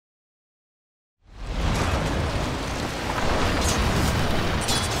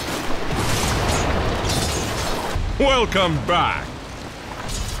Welcome back.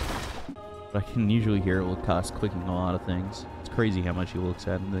 I can usually hear it with Koss clicking a lot of things. It's crazy how much he looks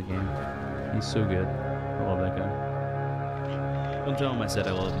at in the game. He's so good. I love that guy. Don't tell him I said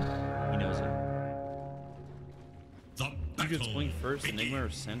I love him. He knows it. You gets going first, Enigma or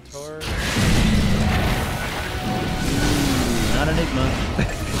Centaur? Not Enigma.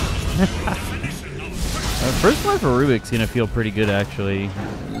 First one for Rubik's gonna feel pretty good, actually.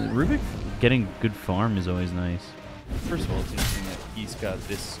 Rubik getting good farm is always nice. First of all, it's interesting that he's got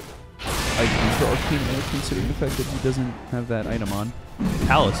this item for Arcane Air, considering the fact that he doesn't have that item on.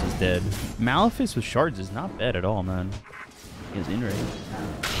 Palace is dead. Malefice with shards is not bad at all, man. He has in range.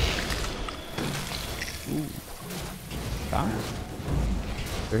 Ooh. Cock.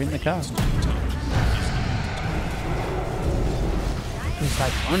 They're hitting the cock. It's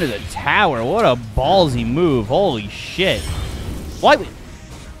like under the tower. What a ballsy move. Holy shit. What?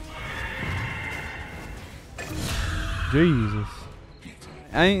 Jesus.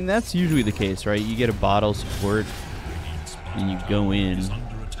 I mean, that's usually the case, right? You get a bottle support, and you go in,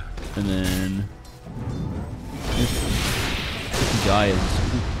 and then if you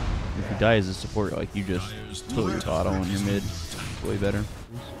die as a support, like, you just throw your bottle in your mid. It's way better.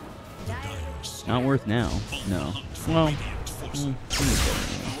 Not worth now. No. Well, it's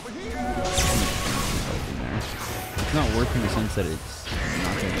not worth in the sense that it's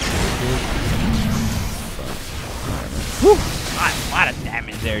not going to be good. Whew. A lot of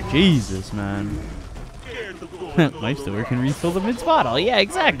damage there. Jesus, man. Meister can refill the mid bottle. Yeah,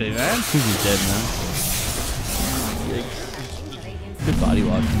 exactly, man. He's dead now. Yikes. Good body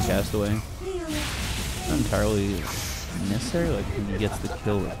lock from Castaway. Not entirely necessary, like he gets the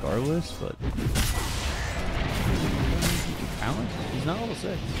kill regardless, but he's not level 6.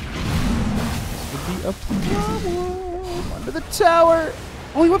 This would be a problem. Under the tower.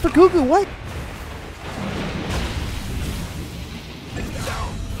 Oh, he went for Cuckoo. What?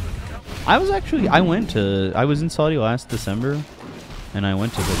 I was in Saudi last December, and I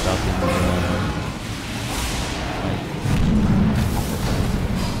went to the top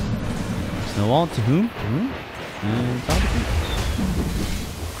Snowball to whom? And top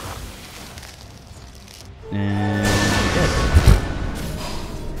and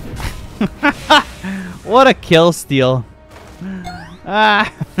dead. What a kill steal.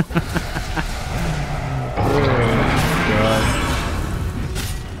 Ah.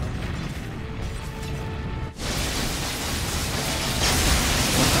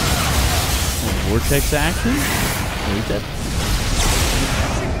 Vortex action?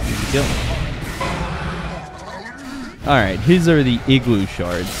 Alright, his are the igloo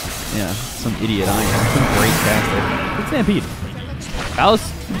shards. Yeah, some idiot iron. Some great caster. Good Stampede. Palace,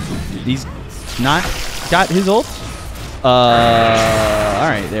 he's not got his ult.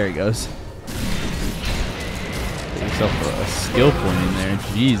 Alright, there he goes. Get yourself a skill point in there.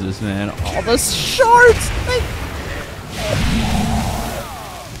 Jesus, man. All the shards!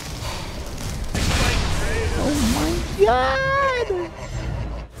 God!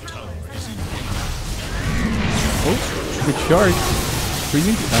 Oh, good shard.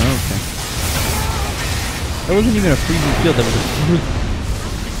 Freezing? Oh, okay. That wasn't even a freezing field. That was a freeze.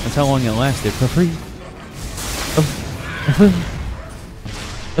 That's how long it lasted. For free.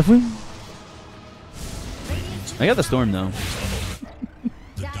 I got the storm though.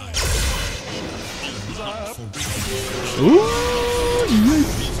 Ooh!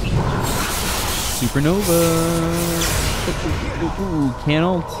 Supernova. Ooh, can't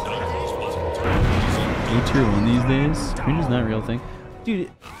ult. Tier 1 these days. Cringe is not a real thing. Dude,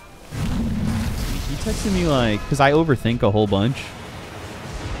 he texted me like, because I overthink a whole bunch.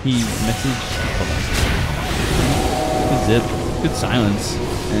 He messaged. Good zip. Good silence.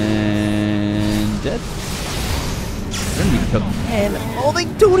 And dead. They don't even kill Ken. Oh, they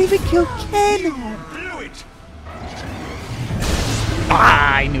don't even kill Ken!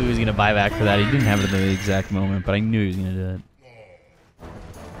 Ah, I knew he was going to buy back for that. He didn't have it at the exact moment, but I knew he was going to do it.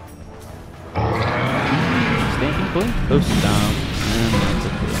 Stamping blink, post stomp, and that's a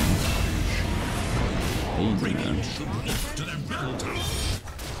kill. Easy, man.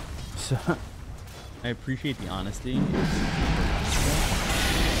 So, I appreciate the honesty.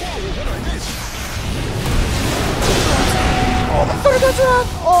 Oh, the third is up!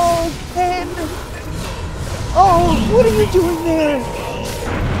 Oh, Ken! Oh, what are you doing there?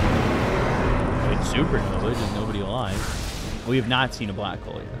 It's supernova, there's nobody alive. We have not seen a black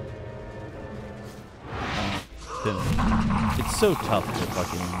hole yet. It's so tough to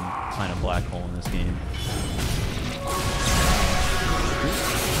fucking find a black hole in this game.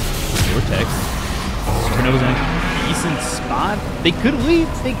 Vortex. Supernova's in a decent spot. They could leave.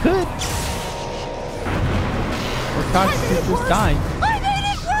 They could. cock just died. I made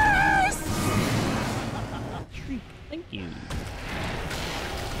it worse! Thank you.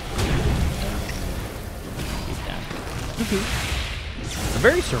 They're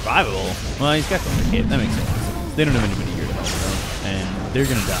very survivable. Well, he's got the cape. That makes sense. They don't have anybody here to help them, and they're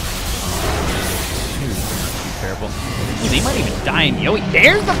gonna die. Be careful. Ooh, they might even die in Yo.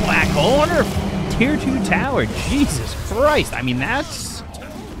 There's the black hole under tier 2 tower. Jesus Christ! I mean, that's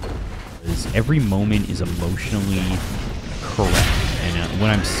every moment is emotionally correct. And when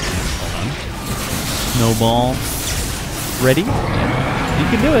I'm hold on, snowball ready. Yeah, you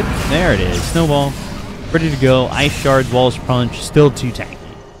can do it. There it is. Snowball. Ready to go. Ice shards, walls punch, still too tanky.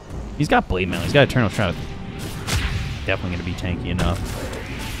 He's got blade mail. He's got eternal shroud. Definitely going to be tanky enough.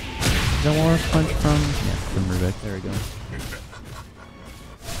 Is that walrus punch from? Yeah, from Rubik. There we go.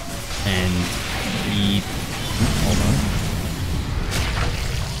 And he. Hold on.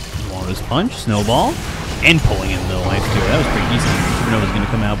 Walrus punch, snowball, and pulling in the life too. That was pretty easy. Supernova's going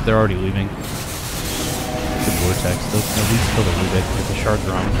to come out, but they're already leaving. Good vortex. They'll at least kill the Rubik. If the shards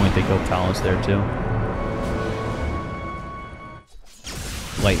are on point, they go Palace there too.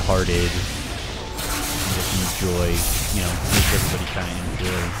 Lighthearted, just enjoy, you know, make everybody kind of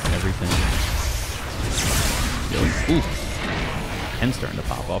enjoy everything. Ooh, 10's starting to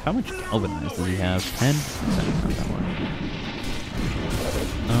pop off. How much galvanized does he have? 10? Not that much.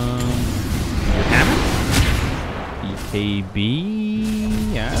 Hammer?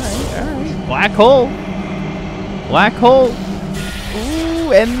 BKB. Alright. Black hole. Black hole.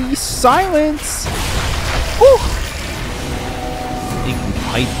 Ooh, and the silence. Ooh. They can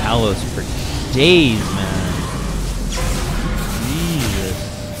fight Palos for days, man. Jesus.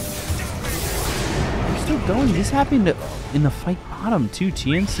 They're still going. This happened in the fight bottom, too.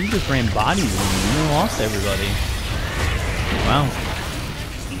 TNC just ran bodies and they lost everybody. Wow.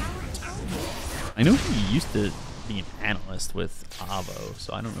 I know he used to be an analyst with Avo,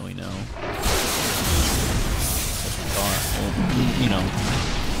 so I don't really know. Well, you know,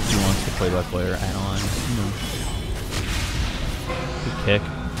 he wants to play by player add-on, you know. Good kick.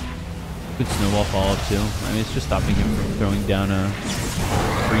 Good snowball follow-up, too. I mean, it's just stopping him from throwing down a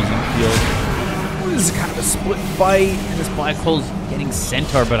freezing field. This is kind of a split fight, and this black hole's getting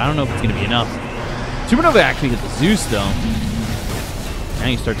Centaur, but I don't know if it's going to be enough. Supernova actually hit the Zeus, though. Now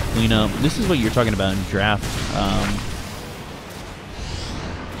you start to clean up. This is what you're talking about in draft,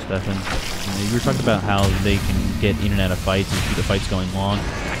 Stefan. You were talking about how they can get in and out of fights and keep the fights going long.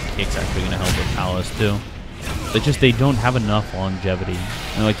 That kick's actually going to help with Palace, too. But just they don't have enough longevity.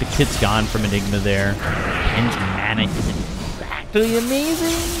 And like the kit's gone from Enigma there. Ken's mana isn't exactly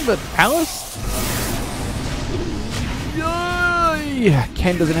amazing, but Palace. Yeah,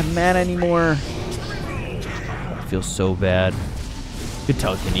 Ken doesn't have mana anymore. I feel so bad. Good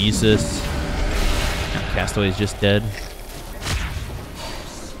telekinesis. Castaway's just dead.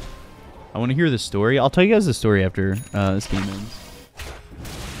 I want to hear the story. I'll tell you guys the story after this game ends.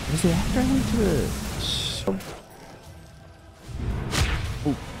 Was it after I went to the show?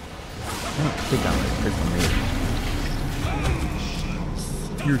 Oh, I don't think I was from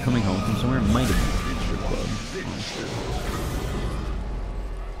If you were coming home from somewhere, it might have been a strip club.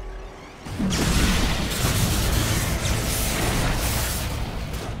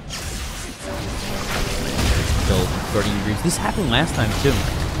 Still 30 degrees. This happened last time too.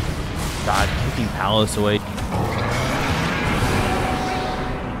 God, kicking Palace away.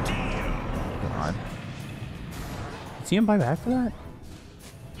 God. Did see him buy back for that?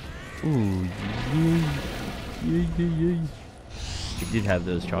 Ooh, yay. He did have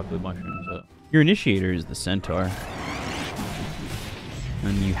those chocolate mushrooms up. Your initiator is the Centaur.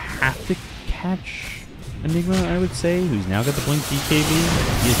 And you have to catch Enigma, I would say, who's now got the Blink BKB.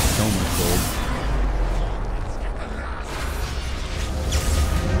 He has so much gold.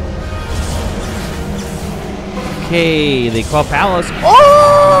 Okay, they call Palace.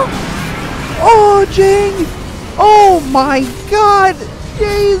 Oh! Oh, Jing! Oh my God!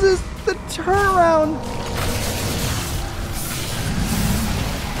 Jesus, the turnaround!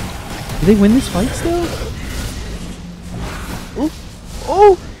 Did they win this fight still? Oh!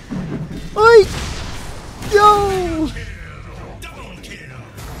 Oh! Oi! Yo!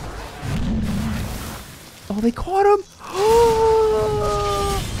 Oh, they caught him!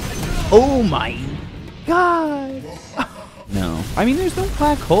 Oh my God! No. I mean, there's no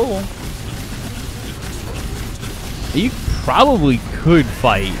black hole. You probably could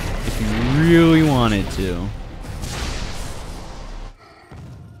fight if you really wanted to.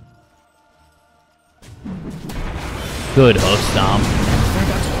 Good hoof stomp.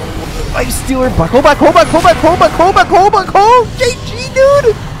 Life Stealer. Back, hold back. GG,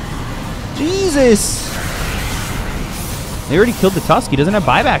 dude! Jesus! They already killed the Tusk. He doesn't have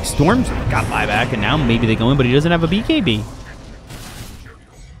buyback. Storm's got buyback, and now maybe they go in, but he doesn't have a BKB.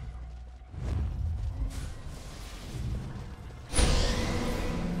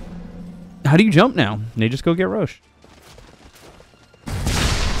 How do you jump now? They just go get Roche.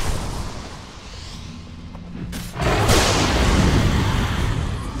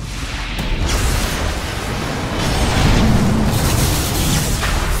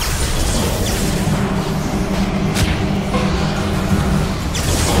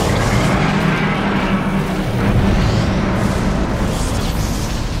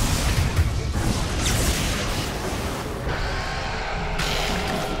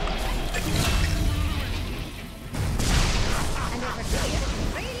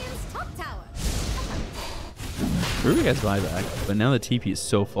 Rubik has buyback, but now the TP is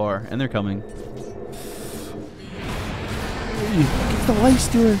so far, and they're coming. Get the life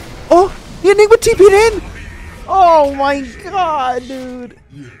stealer. Oh, the Enigma TP'd in. Oh my god, dude.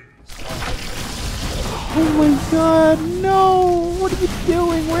 Oh my god, no. What are you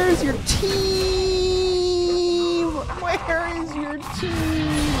doing? Where is your team? Where is your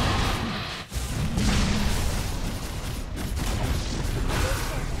team?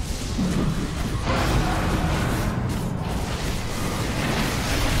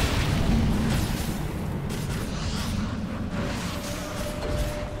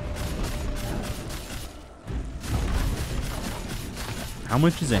 How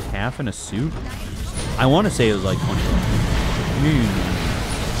much is a half in a suit? I want to say it was like 20.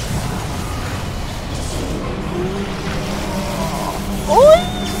 Oh,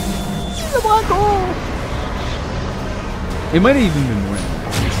 the black hole. It might have even been more.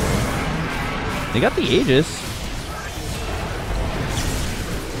 They got the Aegis.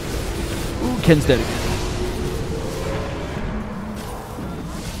 Ooh, Ken's dead again.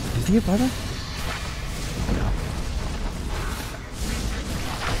 Does he have buyback?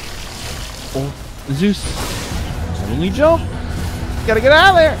 Oh, Zeus. Suddenly jump. Gotta get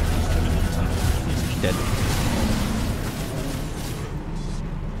out of there. Dead.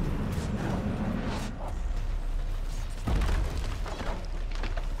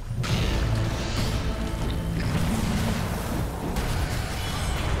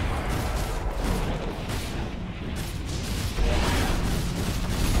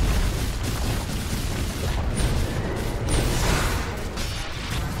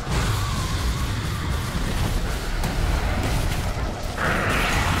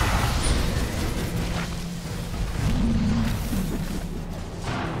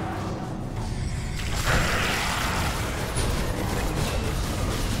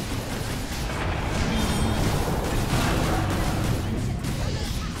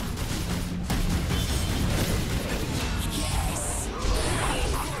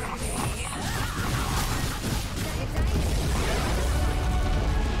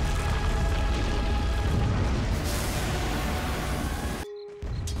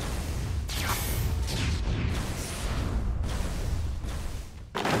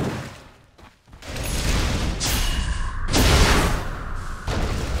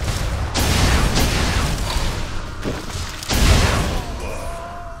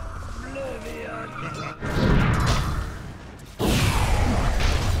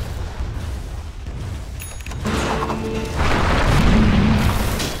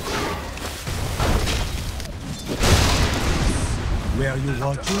 Where are you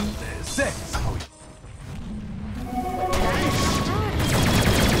watching? Six.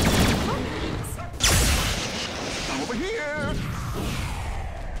 Over here.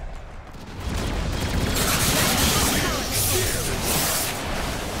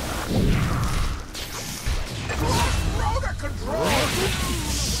 Rotor control.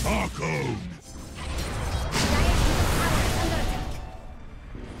 Sarko.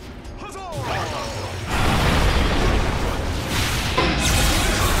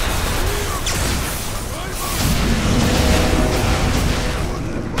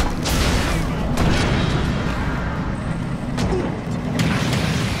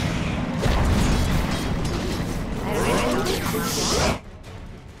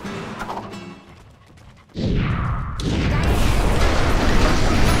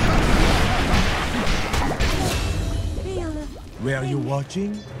 Where are you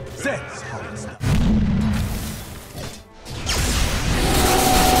watching? Sets.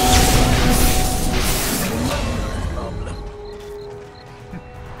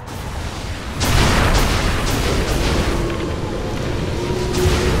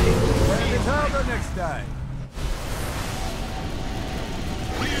 Next time.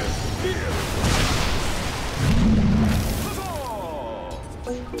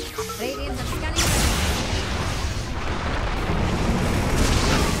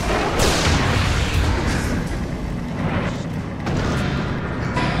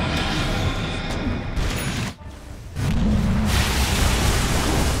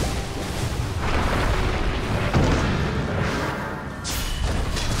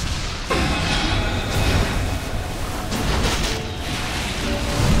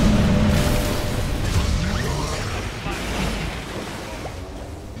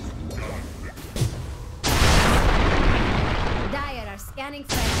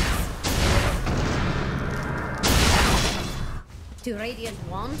 Do Radiant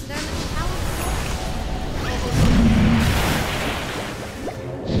want their middle tower?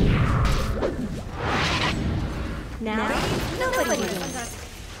 Now nobody wins.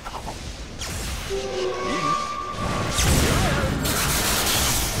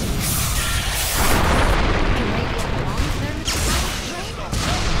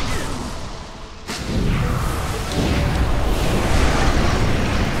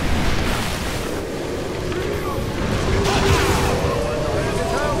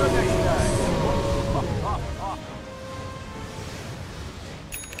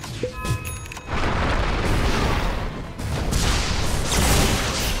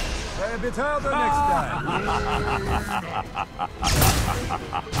 Until the next time.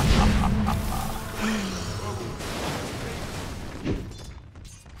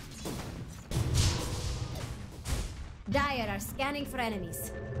 Dire are scanning for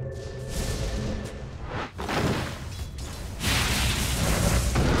enemies.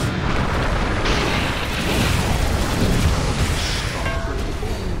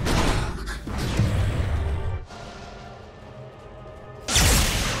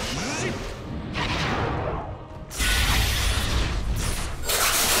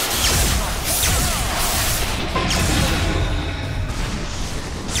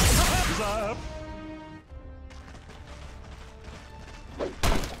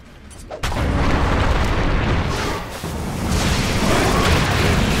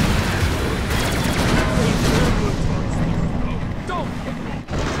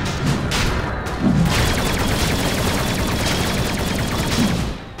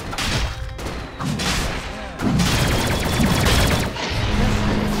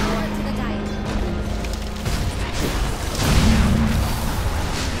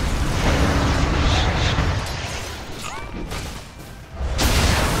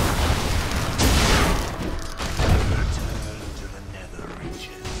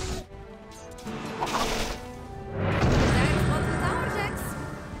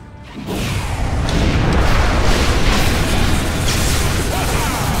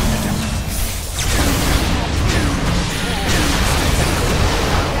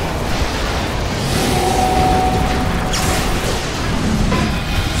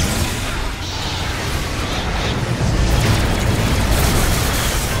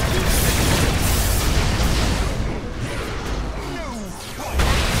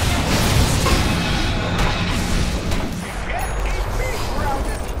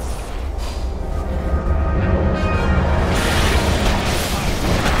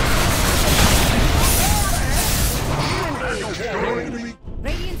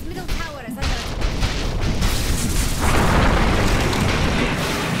 Radiant's middle tower is under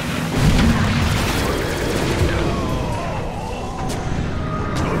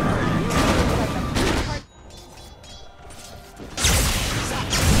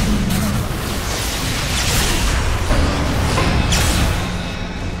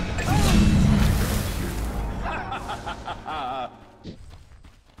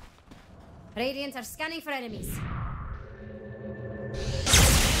Radiants are scanning for enemies.